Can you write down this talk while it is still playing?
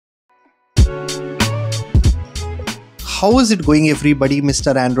How is it going everybody,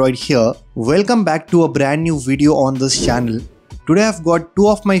 Mr. Android here. Welcome back to a brand new video on this channel. Today I've got two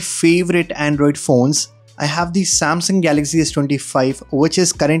of my favorite Android phones. I have the Samsung Galaxy S25 which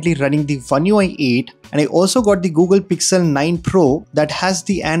is currently running the One UI 8, and I also got the Google Pixel 9 Pro that has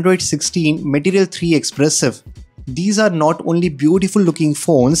the Android 16 Material 3 Expressive. These are not only beautiful looking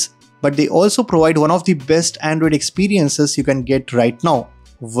phones, but they also provide one of the best Android experiences you can get right now.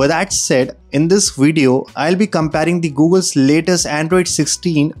 With that said, in this video, I'll be comparing the Google's latest Android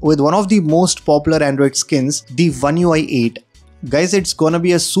 16 with one of the most popular Android skins, the One UI 8. Guys, it's gonna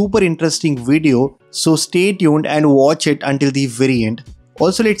be a super interesting video, so stay tuned and watch it until the very end.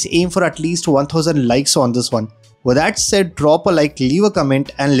 Also, let's aim for at least 1000 likes on this one. With that said, drop a like, leave a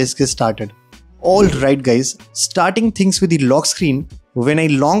comment, and let's get started. Alright guys, starting things with the lock screen, when I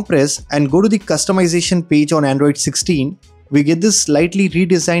long press and go to the customization page on Android 16, we get this slightly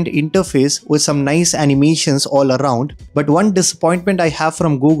redesigned interface with some nice animations all around, but one disappointment I have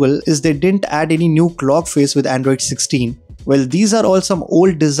from Google is they didn't add any new clock face with Android 16. Well, these are all some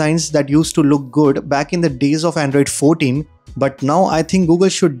old designs that used to look good back in the days of Android 14, but now I think Google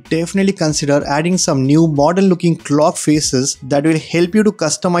should definitely consider adding some new modern looking clock faces that will help you to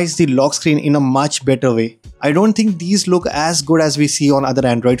customize the lock screen in a much better way. I don't think these look as good as we see on other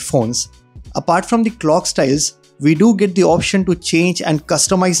Android phones. Apart from the clock styles, we do get the option to change and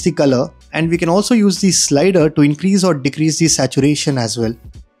customize the color, and we can also use the slider to increase or decrease the saturation as well.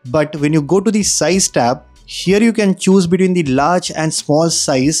 But when you go to the size tab, here you can choose between the large and small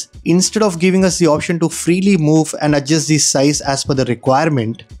size instead of giving us the option to freely move and adjust the size as per the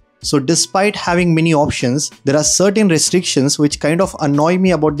requirement. So despite having many options, there are certain restrictions which kind of annoy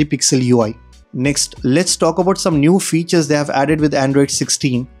me about the Pixel UI. Next, let's talk about some new features they have added with Android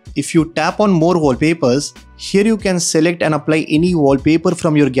 16. If you tap on more wallpapers, here you can select and apply any wallpaper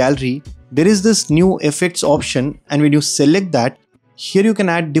from your gallery. There is this new effects option, and when you select that, here you can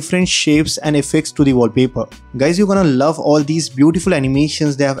add different shapes and effects to the wallpaper. Guys, you're gonna love all these beautiful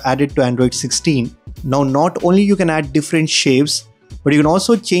animations they have added to Android 16. Now not only you can add different shapes, but you can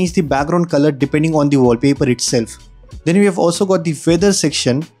also change the background color depending on the wallpaper itself. Then we have also got the weather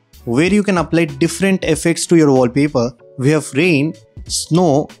section where you can apply different effects to your wallpaper. We have rain,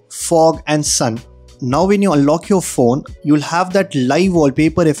 snow, fog and sun. Now when you unlock your phone, you'll have that live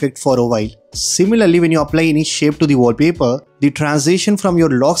wallpaper effect for a while. Similarly, when you apply any shape to the wallpaper, the transition from your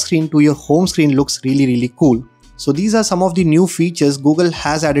lock screen to your home screen looks really cool. So these are some of the new features Google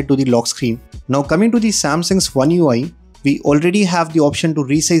has added to the lock screen. Now coming to the Samsung's One UI, we already have the option to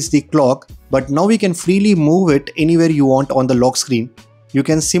resize the clock, but now we can freely move it anywhere you want on the lock screen. You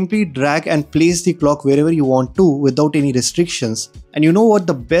can simply drag and place the clock wherever you want to without any restrictions. And you know what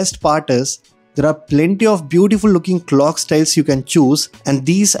the best part is? There are plenty of beautiful looking clock styles you can choose, and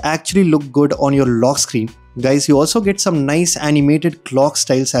these actually look good on your lock screen. Guys, you also get some nice animated clock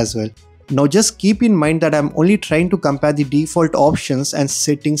styles as well. Now just keep in mind that I'm only trying to compare the default options and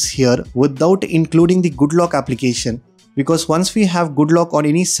settings here without including the Good Lock application. Because once we have Good Lock on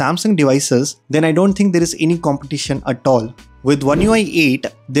any Samsung devices, then I don't think there is any competition at all. With One UI 8,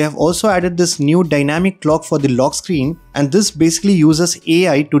 they have also added this new dynamic clock for the lock screen, and this basically uses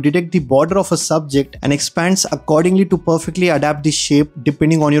AI to detect the border of a subject and expands accordingly to perfectly adapt the shape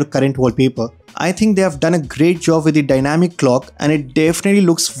depending on your current wallpaper. I think they have done a great job with the dynamic clock, and it definitely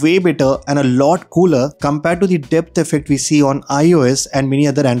looks way better and a lot cooler compared to the depth effect we see on iOS and many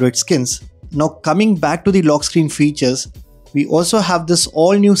other Android skins. Now coming back to the lock screen features, we also have this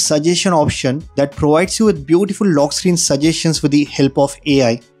all new suggestion option that provides you with beautiful lock screen suggestions with the help of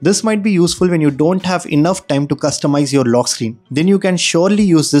AI. This might be useful when you don't have enough time to customize your lock screen. Then you can surely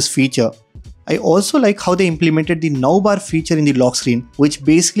use this feature. I also like how they implemented the Now Bar feature in the lock screen, which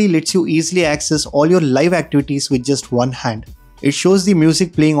basically lets you easily access all your live activities with just one hand. It shows the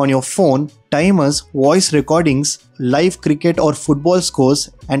music playing on your phone, timers, voice recordings, live cricket or football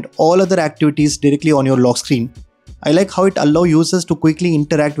scores, and all other activities directly on your lock screen. I like how it allows users to quickly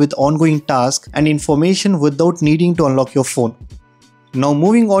interact with ongoing tasks and information without needing to unlock your phone. Now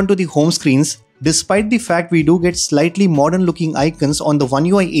moving on to the home screens, despite the fact we do get slightly modern looking icons on the One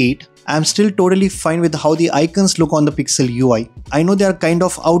UI 8, I'm still totally fine with how the icons look on the Pixel UI. I know they are kind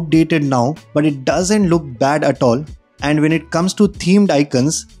of outdated now, but it doesn't look bad at all. And when it comes to themed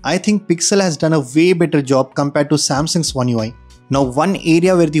icons, I think Pixel has done a way better job compared to Samsung's One UI. Now one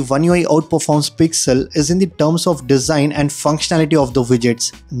area where the One UI outperforms Pixel is in the terms of design and functionality of the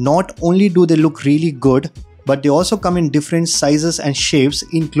widgets. Not only do they look really good, but they also come in different sizes and shapes,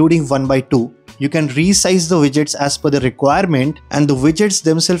 including 1x2. You can resize the widgets as per the requirement, and the widgets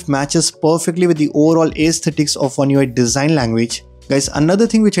themselves matches perfectly with the overall aesthetics of One UI design language. Guys, another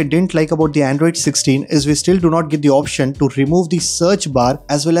thing which I didn't like about the Android 16 is we still do not get the option to remove the search bar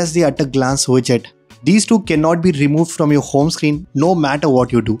as well as the at a glance widget. These two cannot be removed from your home screen no matter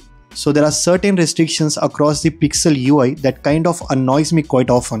what you do. So there are certain restrictions across the Pixel UI that kind of annoys me quite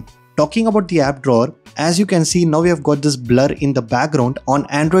often. Talking about the app drawer, as you can see, now we have got this blur in the background on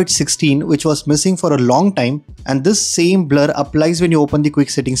Android 16 which was missing for a long time, and this same blur applies when you open the quick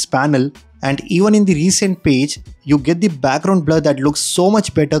settings panel, and even in the recent page you get the background blur that looks so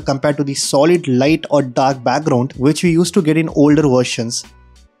much better compared to the solid light or dark background which we used to get in older versions.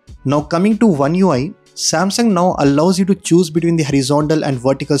 Now coming to One UI, Samsung now allows you to choose between the horizontal and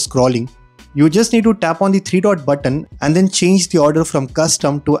vertical scrolling. You just need to tap on the 3-dot button and then change the order from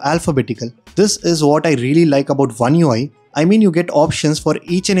custom to alphabetical. This is what I really like about One UI. I mean, you get options for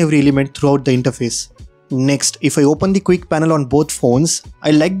each and every element throughout the interface. Next, if I open the quick panel on both phones,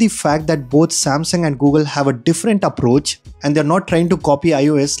 I like the fact that both Samsung and Google have a different approach and they're not trying to copy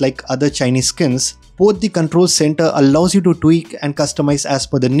iOS like other Chinese skins. Both the control center allows you to tweak and customize as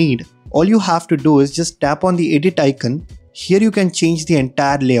per the need. All you have to do is just tap on the edit icon. Here you can change the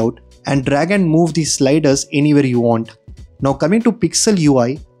entire layout and drag and move the sliders anywhere you want. Now coming to Pixel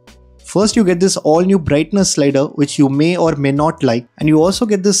UI, first you get this all new brightness slider which you may or may not like, and you also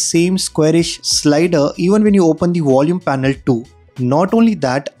get the same squarish slider even when you open the volume panel too. Not only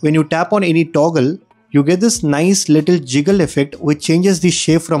that, when you tap on any toggle, you get this nice little jiggle effect which changes the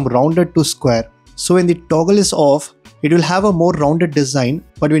shape from rounded to square. So when the toggle is off, it will have a more rounded design,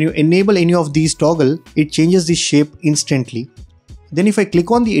 but when you enable any of these toggle, it changes the shape instantly. Then if I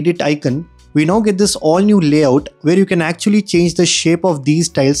click on the edit icon, we now get this all new layout where you can actually change the shape of these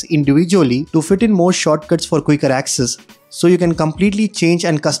tiles individually to fit in more shortcuts for quicker access. So you can completely change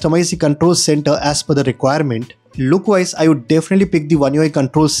and customize the control center as per the requirement. Look wise, I would definitely pick the One UI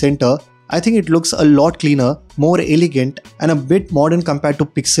control center. I think it looks a lot cleaner, more elegant and a bit modern compared to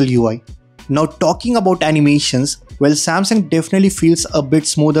Pixel UI. Now talking about animations, well, Samsung definitely feels a bit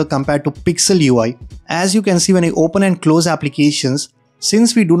smoother compared to Pixel UI. As you can see when I open and close applications,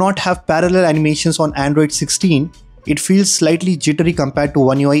 since we do not have parallel animations on Android 16, it feels slightly jittery compared to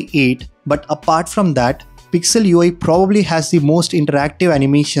One UI 8, but apart from that, Pixel UI probably has the most interactive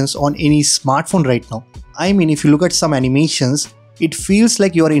animations on any smartphone right now. I mean, if you look at some animations, it feels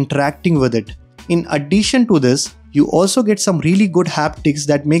like you are interacting with it. In addition to this, you also get some really good haptics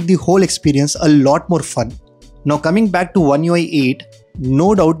that make the whole experience a lot more fun. Now coming back to One UI 8,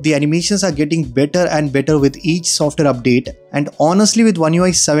 no doubt the animations are getting better and better with each software update, and honestly with One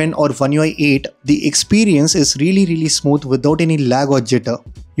UI 7 or One UI 8, the experience is really smooth without any lag or jitter.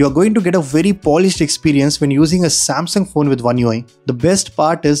 You are going to get a very polished experience when using a Samsung phone with One UI. The best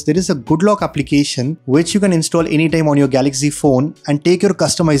part is there is a Good Lock application which you can install anytime on your Galaxy phone and take your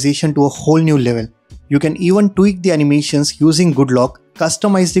customization to a whole new level. You can even tweak the animations using Good Lock,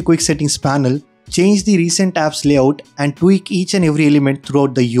 customize the quick settings panel, change the recent apps layout and tweak each and every element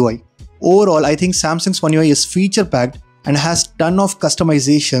throughout the UI. Overall, I think Samsung's One UI is feature packed and has ton of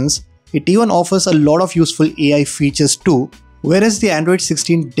customizations. It even offers a lot of useful AI features too, whereas the Android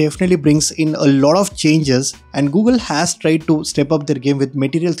 16 definitely brings in a lot of changes, and Google has tried to step up their game with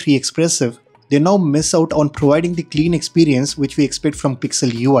Material 3 Expressive. They now miss out on providing the clean experience which we expect from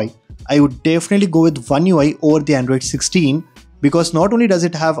Pixel UI. I would definitely go with One UI over the Android 16 because not only does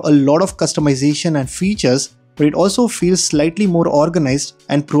it have a lot of customization and features, but it also feels slightly more organized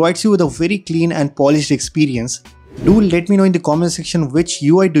and provides you with a very clean and polished experience. Do let me know in the comment section which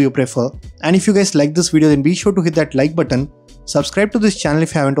UI do you prefer, and if you guys like this video then be sure to hit that like button, subscribe to this channel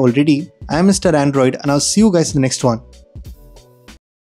if you haven't already. I am Mr. Android and I'll see you guys in the next one.